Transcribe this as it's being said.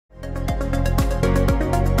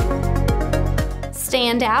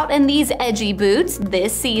stand out in these edgy boots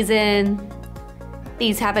this season.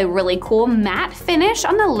 These have a really cool matte finish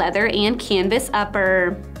on the leather and canvas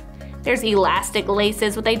upper. There's elastic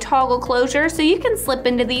laces with a toggle closure, so you can slip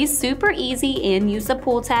into these super easy and use a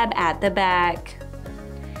pull tab at the back.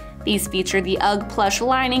 These feature the UGG plush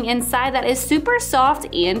lining inside that is super soft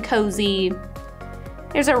and cozy.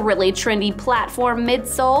 There's a really trendy platform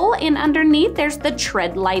midsole, and underneath there's the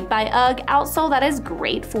Treadlite by UGG outsole that is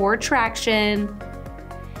great for traction.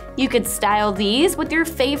 You could style these with your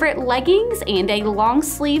favorite leggings and a long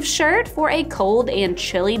sleeve shirt for a cold and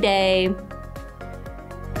chilly day.